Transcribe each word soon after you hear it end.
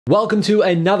Welcome to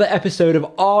another episode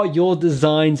of Are Your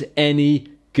Designs Any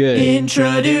Good?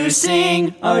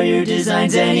 Introducing Are Your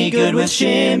Designs Any Good with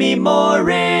Shimmy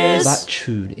Morris. That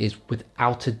tune is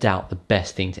without a doubt the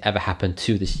best thing to ever happen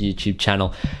to this YouTube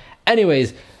channel.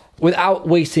 Anyways, without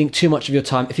wasting too much of your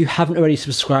time, if you haven't already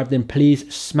subscribed, then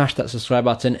please smash that subscribe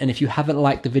button. And if you haven't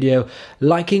liked the video,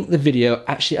 liking the video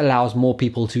actually allows more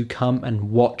people to come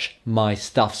and watch my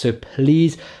stuff. So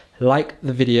please like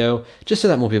the video just so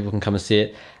that more people can come and see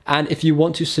it. And if you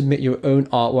want to submit your own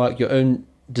artwork, your own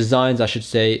designs, I should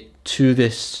say, to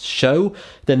this show,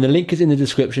 then the link is in the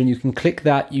description. You can click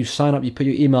that, you sign up, you put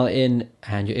your email in,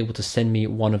 and you're able to send me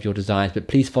one of your designs. But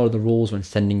please follow the rules when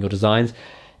sending your designs.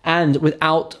 And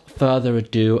without further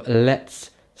ado,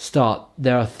 let's start.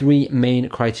 There are three main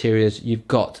criteria you've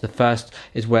got. The first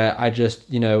is where I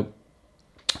just,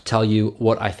 tell you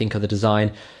what I think of the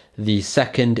design. The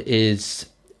second is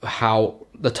how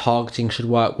the targeting should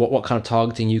work, what kind of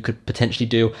targeting you could potentially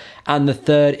do. And the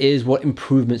third is what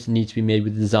improvements need to be made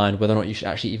with the design, whether or not you should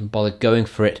actually even bother going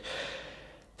for it.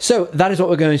 So that is what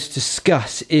we're going to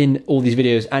discuss in all these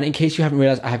videos. And in case you haven't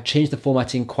realized, I have changed the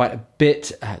formatting quite a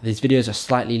bit. These videos are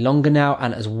slightly longer now.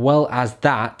 And as well as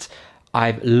that,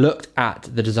 I've looked at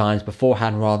the designs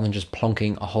beforehand rather than just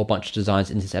plonking a whole bunch of designs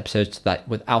into this episode, so that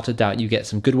without a doubt you get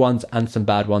some good ones and some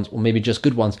bad ones, or maybe just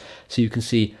good ones, so you can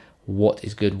see what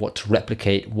is good, what to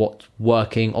replicate, what's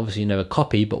working. Obviously, you never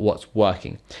copy, but what's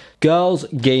working. Girls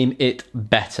game it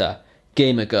better.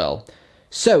 Gamer girl.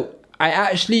 So I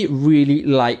actually really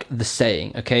like the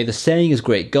saying, okay? The saying is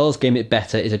great. Girls game it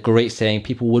better is a great saying.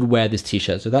 People would wear this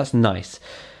t-shirt, so that's nice.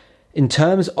 In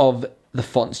terms of the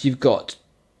fonts, you've got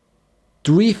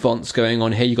three fonts going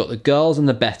on here. You've got the girls and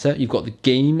the better, you've got the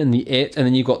game and the it, and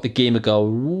then you've got the gamer girl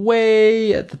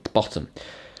way at the bottom.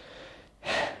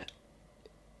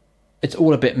 It's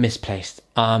all a bit misplaced.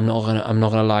 I'm not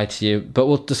gonna lie to you, but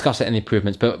we'll discuss it in the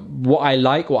improvements. But what I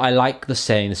like the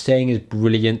saying. The saying is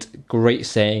brilliant, great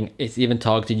saying. It's even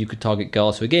targeted. You could target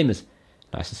girls who are gamers.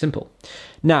 Nice and simple.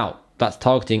 Now that's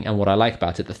targeting and what I like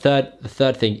about it. The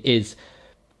third thing is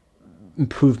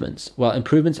improvements. Well,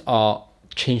 improvements are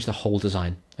change the whole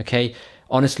design. Okay,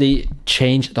 honestly,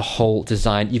 change the whole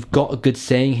design. You've got a good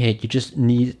saying here. You just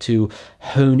need to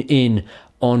hone in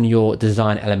on your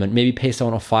design element. Maybe pay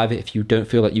someone off Fiverr if you don't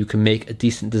feel like you can make a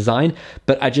decent design.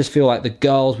 But I just feel like the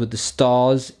girls with the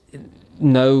stars,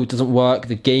 no, doesn't work.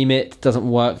 The game it doesn't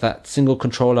work. That single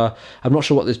controller, I'm not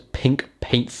sure what this pink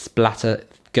paint splatter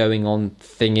going on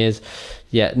thing is.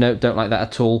 Yeah, no, don't like that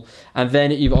at all. And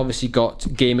then you've obviously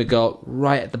got gamer girl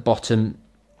right at the bottom.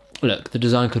 Look, the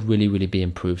design could really, really be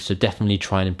improved. So definitely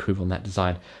try and improve on that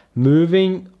design.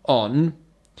 Moving on,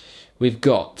 we've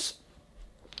got,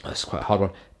 that's quite a hard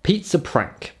one. Pizza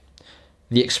prank.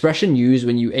 The expression used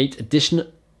when you ate additional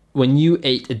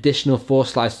 4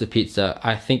 slices of pizza.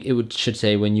 I think it should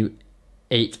say when you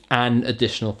ate an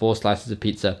additional 4 slices of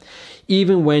pizza,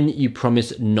 even when you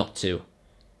promised not to.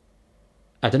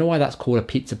 I don't know why that's called a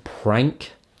pizza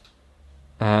prank.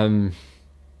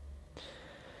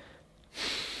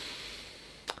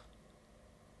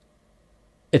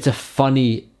 It's a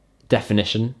funny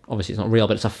definition. Obviously, it's not real,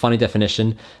 but it's a funny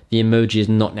definition. The emoji is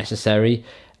not necessary.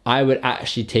 I would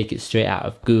actually take it straight out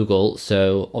of Google.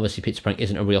 So obviously, pizza prank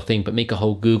isn't a real thing, but make a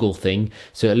whole Google thing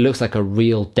so it looks like a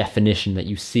real definition that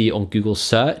you see on Google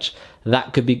search.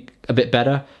 That could be a bit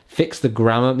better. Fix the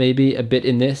grammar maybe a bit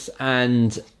in this.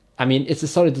 And I mean, it's a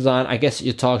solid design. I guess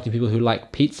you're targeting people who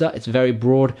like pizza. It's very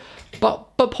broad,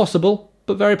 but possible,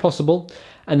 but very possible.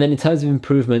 And then in terms of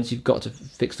improvements, you've got to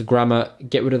fix the grammar,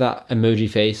 get rid of that emoji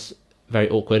face, very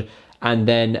awkward. And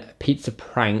then pizza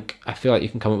prank, I feel like you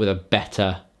can come up with a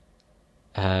better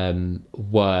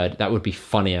word that would be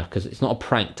funnier, because it's not a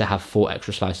prank to have 4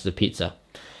 extra slices of pizza.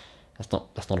 That's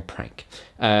not a prank.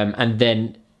 And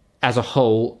then as a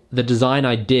whole, the design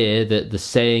idea, the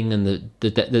saying and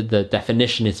the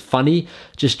definition is funny.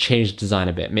 Just change the design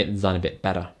a bit, make the design a bit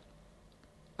better.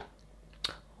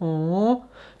 Aww.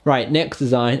 Right, next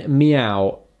design,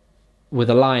 meow,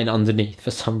 with a line underneath for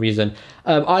some reason.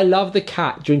 I love the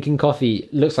cat drinking coffee.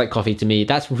 Looks like coffee to me.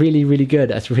 That's really, really good.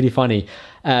 That's really funny.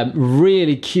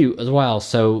 Really cute as well.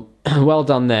 So well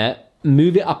done there.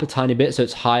 Move it up a tiny bit so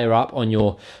it's higher up on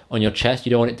your chest.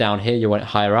 You don't want it down here. You want it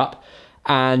higher up.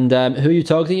 And who are you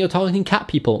targeting? You're targeting cat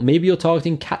people. Maybe you're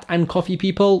targeting cat and coffee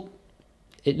people.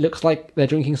 It looks like they're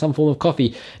drinking some form of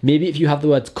coffee. Maybe if you have the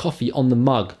words coffee on the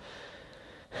mug,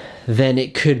 then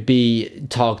it could be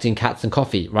targeting cats and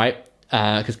coffee, right?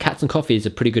 Because cats and coffee is a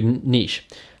pretty good niche.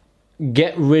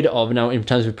 Get rid of, now in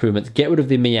terms of improvements, get rid of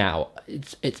the meow.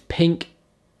 It's pink,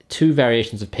 2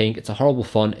 variations of pink. It's a horrible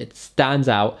font. It stands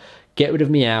out. Get rid of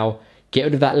meow. Get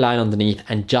rid of that line underneath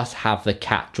and just have the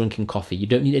cat drinking coffee. You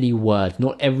don't need any words.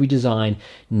 Not every design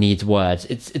needs words.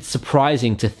 It's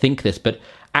surprising to think this, but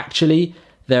actually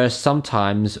there are some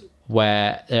times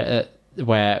where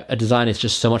a design is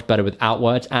just so much better without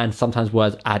words, and sometimes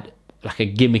words add like a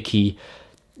gimmicky,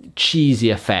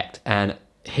 cheesy effect, and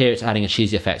here it's adding a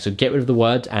cheesy effect. So get rid of the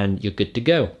words and you're good to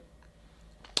go.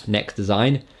 Next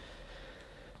design.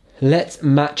 Let's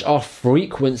match our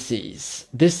frequencies.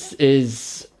 This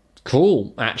is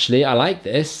cool, actually. I like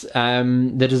this.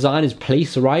 The design is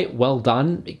placed right, well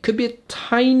done. It could be a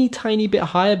tiny bit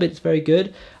higher, but it's very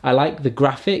good. I like the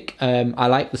graphic. I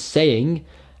like the saying.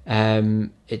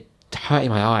 It's hurting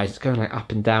my eyes. It's going like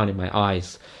up and down in my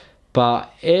eyes.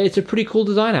 But it's a pretty cool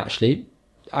design, actually.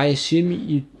 I assume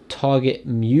you target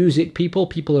music people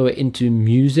who are into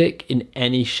music in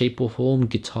any shape or form,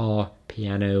 guitar,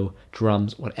 piano,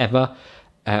 drums, whatever.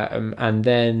 And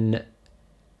then,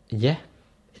 yeah,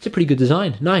 it's a pretty good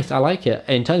design. Nice, I like it.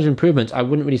 In terms of improvements, I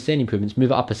wouldn't really say any improvements.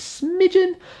 Move it up a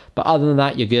smidgen, but other than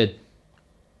that, you're good.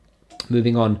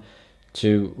 Moving on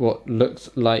to what looks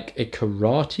like a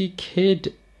Karate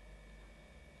Kid,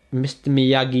 Mr.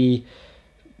 Miyagi,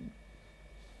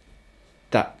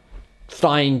 that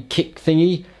flying kick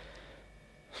thingy.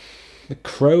 The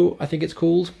Crow, I think it's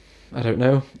called. I don't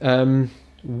know.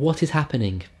 What is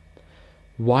happening?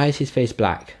 Why is his face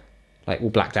black? Like, all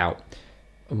blacked out.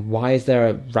 And why is there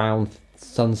a round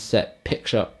sunset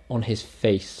picture on his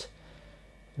face?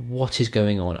 What is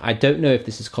going on? I don't know if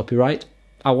this is copyright.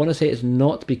 I want to say it's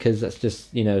not, because that's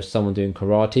just, you know, someone doing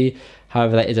karate.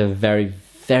 However, that is a very,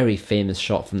 very famous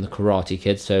shot from the Karate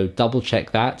Kid, so double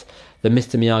check that. The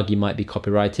Mr. Miyagi might be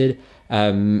copyrighted.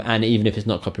 And even if it's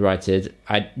not copyrighted,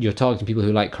 you're targeting people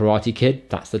who like Karate Kid.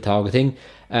 That's the targeting.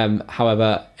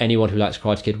 However, anyone who likes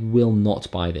Karate Kid will not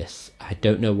buy this. I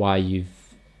don't know why you've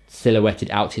silhouetted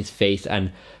out his face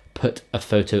and put a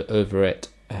photo over it.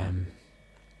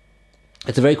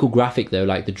 It's a very cool graphic though,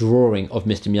 like the drawing of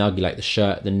Mr. Miyagi, like the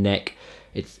shirt, the neck,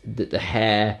 it's the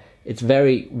hair. It's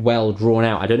very well drawn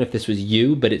out. I don't know if this was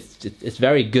you, but it's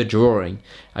very good drawing.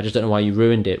 I just don't know why you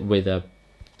ruined it with a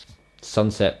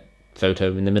sunset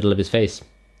photo in the middle of his face.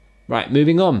 Right,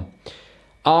 moving on.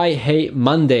 I hate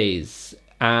Mondays,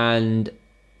 and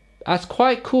that's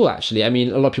quite cool, actually. I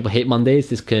mean, a lot of people hate Mondays.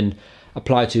 This can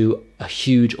apply to a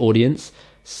huge audience,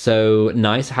 so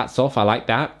nice. Hats off. I like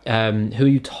that. Who are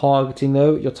you targeting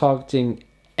though? You're targeting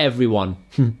everyone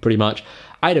pretty much.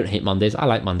 I don't hate Mondays. I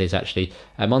like Mondays, actually.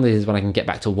 Mondays is when I can get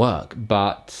back to work,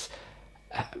 but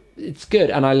it's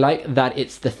good. And I like that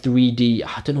it's the 3D.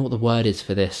 I don't know what the word is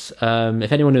for this.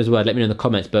 If anyone knows the word, let me know in the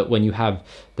comments. But when you have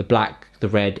the black, the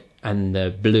red, and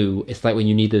the blue, it's like when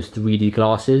you need those 3D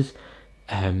glasses.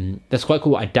 That's quite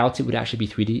cool. I doubt it would actually be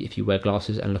 3D if you wear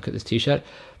glasses and look at this t-shirt.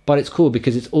 But it's cool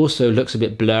because it also looks a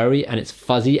bit blurry and it's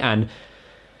fuzzy, and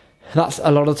that's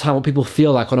a lot of the time what people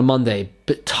feel like on a Monday, a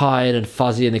bit tired and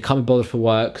fuzzy, and they can't be bothered for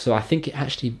work. So I think it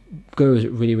actually goes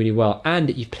really, really well.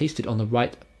 And you've placed it on the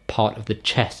right part of the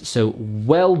chest. So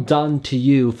well done to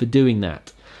you for doing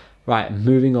that. Right,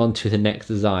 moving on to the next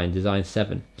design, design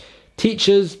 7.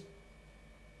 Teachers.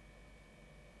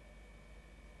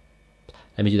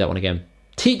 Let me do that one again.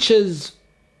 Teachers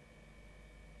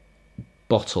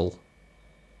bottle.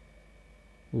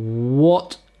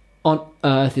 What on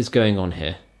earth is going on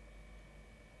here?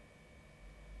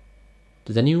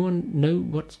 Does anyone know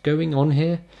what's going on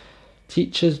here?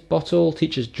 Teachers bottle,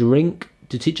 teachers drink.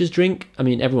 Do teachers drink? I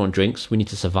mean, everyone drinks. We need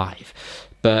to survive.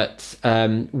 But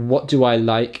what do I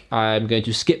like? I'm going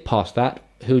to skip past that.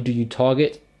 Who do you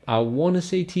target? I want to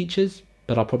say teachers,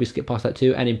 but I'll probably skip past that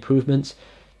too. And improvements,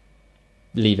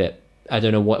 leave it. I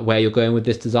don't know where you're going with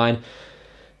this design.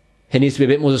 It needs to be a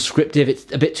bit more descriptive. It's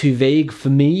a bit too vague for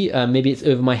me. Maybe it's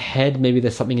over my head. Maybe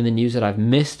there's something in the news that I've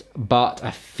missed. But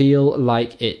I feel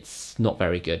like it's not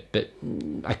very good. But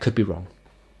I could be wrong.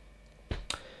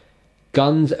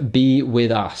 Guns be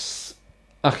with us.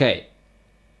 Okay.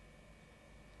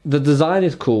 The design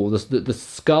is cool. The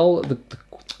skull,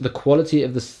 the quality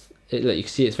of you can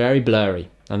see it's very blurry.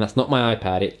 And that's not my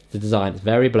iPad. It's the design. It's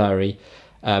very blurry.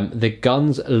 The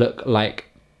guns look like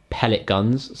pellet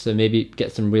guns, so maybe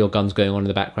get some real guns going on in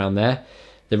the background there.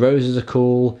 The roses are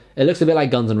cool. It looks a bit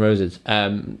like Guns N' Roses, if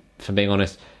I'm being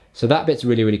honest. So that bit's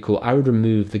really, really cool. I would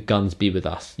remove the guns be with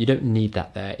us. You don't need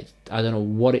that there. I don't know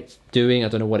what it's doing. I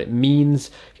don't know what it means.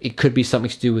 It could be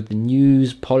something to do with the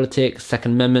news, politics,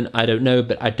 Second Amendment. I don't know,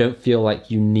 but I don't feel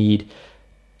like you need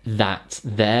that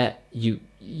there.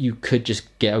 You could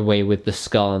just get away with the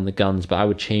skull and the guns, but I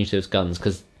would change those guns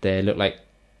because they look like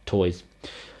toys.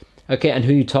 Okay, and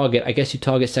who you target? I guess you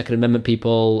target Second Amendment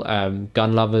people,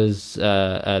 gun lovers,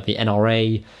 the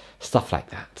NRA, stuff like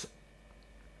that.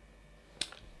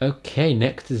 Okay,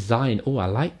 next design. Oh, I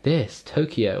like this.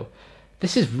 Tokyo.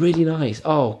 This is really nice.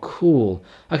 Oh, cool.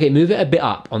 Okay, move it a bit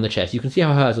up on the chest. You can see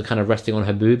how hers are kind of resting on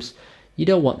her boobs. You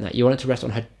don't want that. You want it to rest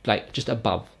on her, like, just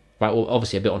above. Right, well,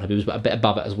 obviously a bit on her boobs, but a bit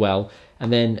above it as well.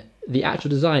 And then the actual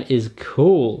design is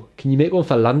cool. Can you make one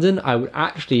for London? I would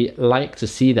actually like to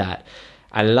see that.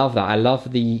 I love that. I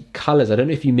love the colors. I don't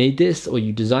know if you made this or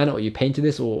you designed it or you painted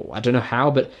this or I don't know how,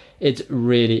 but it's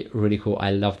really, really cool.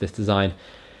 I love this design.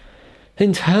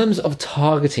 In terms of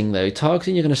targeting though, you're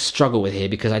going to struggle with here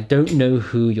because I don't know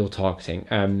who you're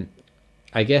targeting.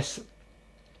 I guess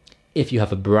if you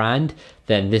have a brand,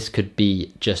 then this could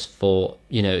be just for,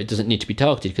 you know, it doesn't need to be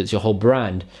targeted because it's your whole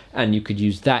brand and you could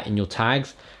use that in your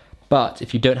tags. But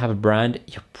if you don't have a brand,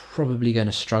 you're probably going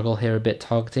to struggle here a bit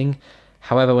targeting.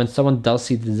 However, when someone does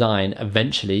see the design,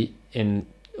 eventually in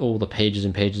all the pages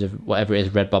and pages of whatever it is,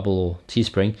 Redbubble or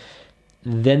Teespring,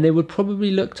 then they would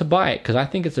probably look to buy it because I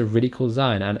think it's a really cool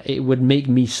design and it would make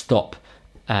me stop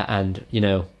and, you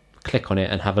know, click on it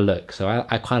and have a look. So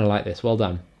I kind of like this. Well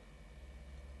done.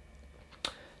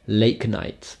 Lake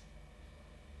Night.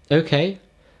 Okay.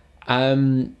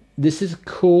 This is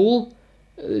cool.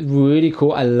 Really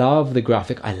cool. I love the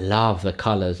graphic. I love the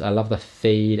colors. I love the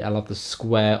fade. I love the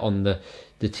square on the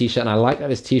t-shirt. And I like that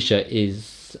this t-shirt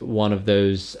is one of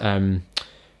those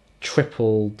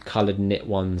triple colored knit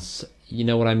ones. You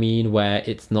know what I mean? Where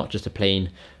it's not just a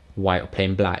plain white or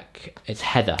plain black. It's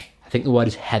heather. I think the word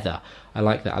is heather. I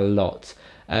like that a lot.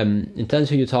 In terms of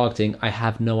who you're targeting, I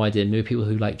have no idea. Maybe people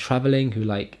who like traveling, who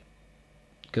like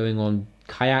going on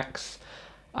kayaks.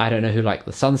 I don't know who like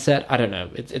the sunset. I don't know.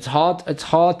 It's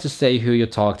hard to say who you're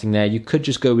targeting there. You could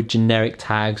just go with generic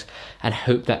tags and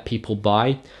hope that people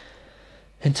buy.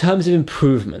 In terms of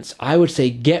improvements, I would say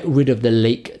get rid of the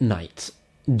Lake Night.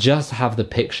 Just have the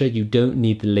picture. You don't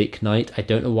need the Lake Night. I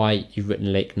don't know why you've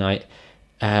written Lake Night.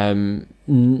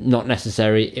 Not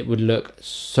necessary. It would look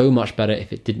so much better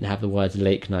if it didn't have the words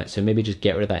Lake Night. So maybe just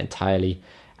get rid of that entirely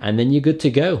and then you're good to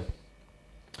go.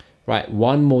 Right,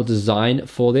 one more design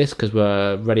for this because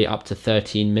we're already up to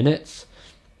 13 minutes.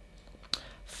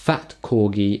 Fat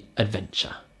Corgi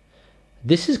Adventure.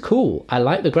 This is cool. I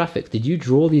like the graphics. Did you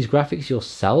draw these graphics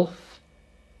yourself?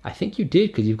 I think you did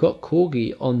because you've got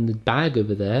Corgi on the bag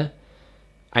over there.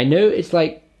 I know it's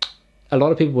like a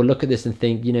lot of people will look at this and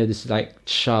think, you know, this is like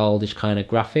childish kind of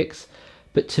graphics.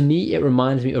 But to me, it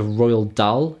reminds me of Roald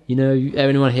Dahl. You know,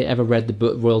 anyone here ever read the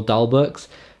book Roald Dahl books?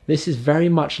 This is very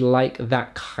much like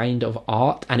that kind of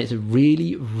art, and it's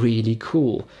really, really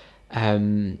cool. I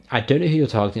don't know who you're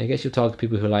targeting. I guess you're targeting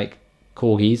people who like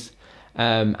corgis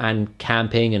and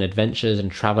camping and adventures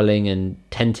and traveling and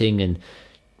tenting and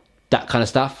that kind of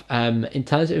stuff. In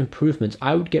terms of improvements,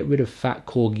 I would get rid of Fat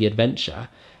Corgi Adventure,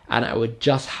 and I would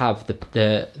just have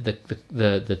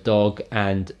the dog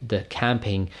and the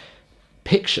camping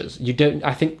pictures. You don't.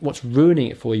 I think what's ruining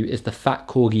it for you is the Fat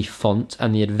Corgi font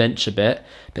and the adventure bit,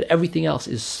 but everything else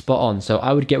is spot on. So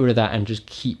I would get rid of that and just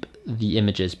keep the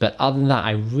images. But other than that,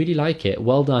 I really like it.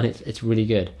 Well done. It's really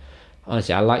good.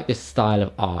 Honestly, I like this style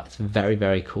of art. It's very,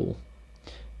 very cool.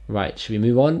 Right, should we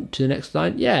move on to the next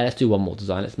design? Yeah, let's do one more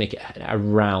design. Let's make it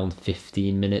around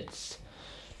 15 minutes.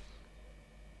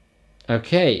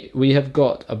 Okay, we have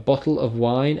got a bottle of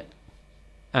wine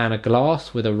and a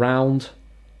glass with a round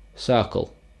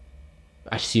circle,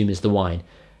 I assume is the wine.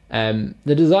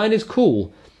 The design is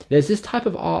cool. There's this type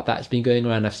of art that's been going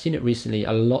around. I've seen it recently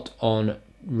a lot on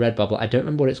Redbubble. I don't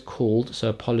remember what it's called, so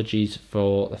apologies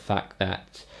for the fact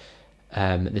that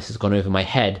this has gone over my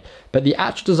head. But the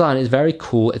actual design is very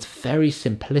cool. It's very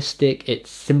simplistic. It's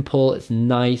simple. It's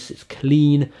nice. It's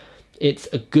clean. It's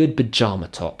a good pajama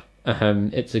top.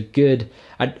 It's a good,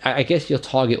 I guess you'll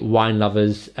target wine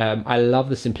lovers. I love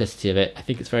the simplicity of it. I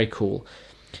think it's very cool.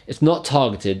 It's not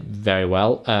targeted very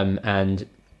well, and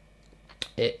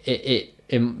it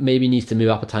maybe needs to move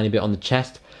up a tiny bit on the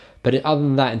chest. But other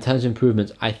than that, in terms of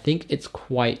improvements, I think it's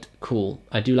quite cool.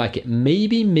 I do like it.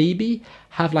 Maybe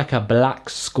have like a black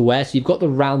square. So you've got the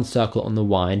round circle on the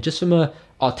wine, just from a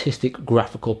artistic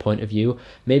graphical point of view.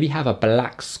 Maybe have a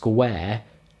black square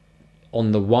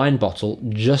on the wine bottle,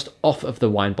 just off of the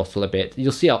wine bottle a bit.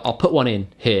 You'll see I'll put one in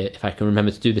here if I can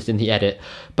remember to do this in the edit,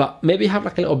 but maybe have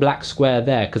like a little black square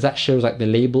there because that shows like the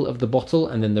label of the bottle,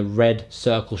 and then the red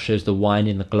circle shows the wine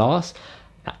in the glass.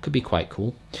 That could be quite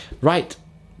cool. Right,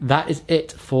 that is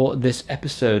it for this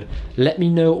episode. Let me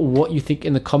know what you think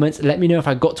in the comments. Let me know if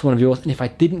I got to one of yours, and if I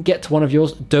didn't get to one of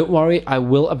yours, don't worry, I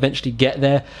will eventually get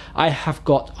there. I have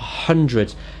got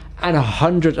hundreds of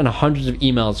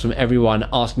emails from everyone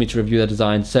asking me to review their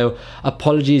design. So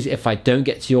apologies if I don't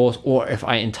get to yours or if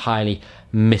I entirely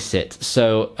miss it.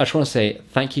 So I just want to say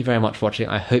thank you very much for watching.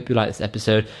 I hope you liked this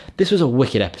episode. This was a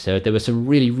wicked episode. There were some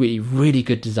really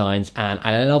good designs, and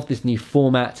I love this new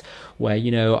format where,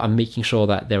 you know, I'm making sure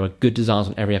that there are good designs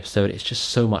on every episode. It's just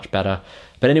so much better.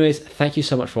 But anyways, thank you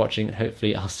so much for watching, and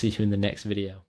hopefully I'll see you in the next video.